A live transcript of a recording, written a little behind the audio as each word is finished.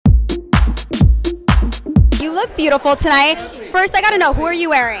You look beautiful tonight. First, I got to know, who are you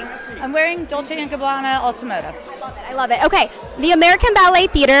wearing? I'm wearing Dolce & Gabbana Ultimata. I love it. Okay, the American Ballet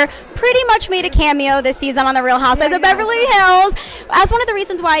Theater pretty much made a cameo this season on The Real Housewives of Beverly Hills. As one of the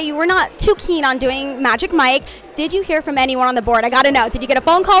reasons why you were not too keen on doing Magic Mike, did you hear from anyone on the board? I got to know. Did you get a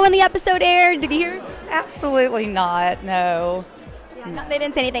phone call when the episode aired? Did you hear? Absolutely not, no. No, they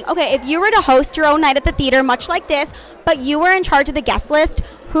didn't say anything. Okay, if you were to host your own night at the theater, much like this, but you were in charge of the guest list,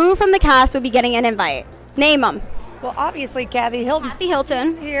 who from the cast would be getting an invite? Name them. Well, obviously, Kathy Hilton. Kathy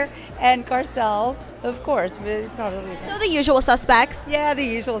Hilton. She's here, and Garcelle, of course. Probably. So the usual suspects. Yeah, the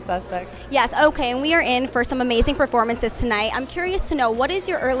usual suspects. Yes, okay, and we are in for some amazing performances tonight. I'm curious to know, what is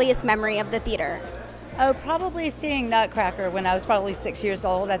your earliest memory of the theater? Oh, probably seeing Nutcracker when I was probably 6 years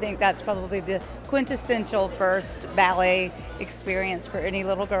old. I think that's probably the quintessential first ballet experience for any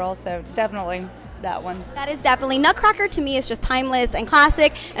little girl, so definitely that one. That is definitely. Nutcracker to me is just timeless and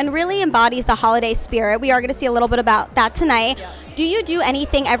classic and really embodies the holiday spirit. We are going to see a little bit about that tonight. Yeah. Do you do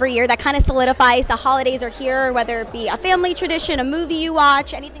anything every year that kind of solidifies the holidays are here, whether it be a family tradition, a movie you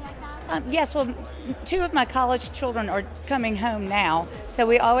watch, anything like that? Yes, well, 2 of my college children are coming home now, so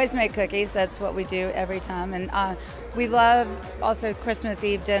we always make cookies. That's what we do every time. And we love also Christmas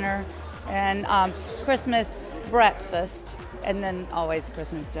Eve dinner and Christmas breakfast, and then always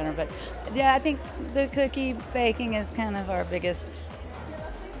Christmas dinner. But yeah, I think the cookie baking is kind of our biggest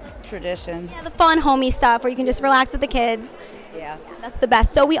tradition. Yeah, the fun homey stuff where you can just relax with the kids. Yeah. That's the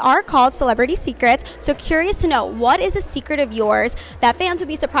best. So we are called Celebrity Secrets. So curious to know, what is a secret of yours that fans would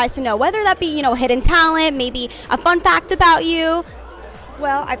be surprised to know? Whether that be, you know, hidden talent, maybe a fun fact about you.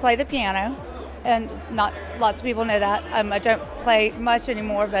 Well, I play the piano, and not lots of people know that. I don't play much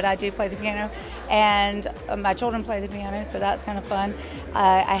anymore, but I do play the piano, and my children play the piano, so that's kind of fun.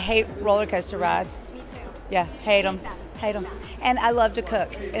 I hate roller coaster rides. Me too. Yeah, hate them. Hate them. And I love to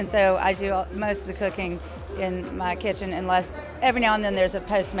cook, and so I do most of the cooking in my kitchen, unless every now and then there's a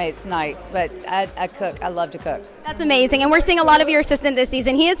Postmates night, but I cook. I love to cook. That's amazing, and we're seeing a lot of your assistant this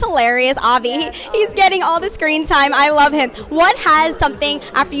season. He is hilarious, Avi. Yes, He's getting all the screen time. I love him. What has something,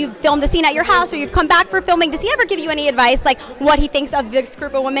 after you've filmed the scene at your house or you've come back for filming, does he ever give you any advice, like what he thinks of this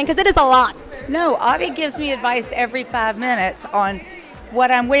group of women? Because it is a lot. No, Avi gives me advice every 5 minutes on what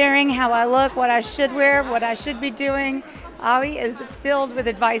I'm wearing, how I look, what I should wear, what I should be doing. Avi is filled with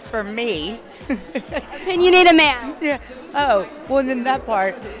advice for me. Opinionated man. Yeah. Oh, well, then that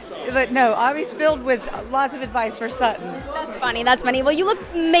part. But no, Avi's filled with lots of advice for Sutton. That's funny. That's funny. Well, you look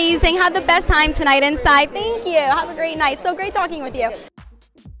amazing. Have the best time tonight inside. Thank you. Have a great night. So great talking with you.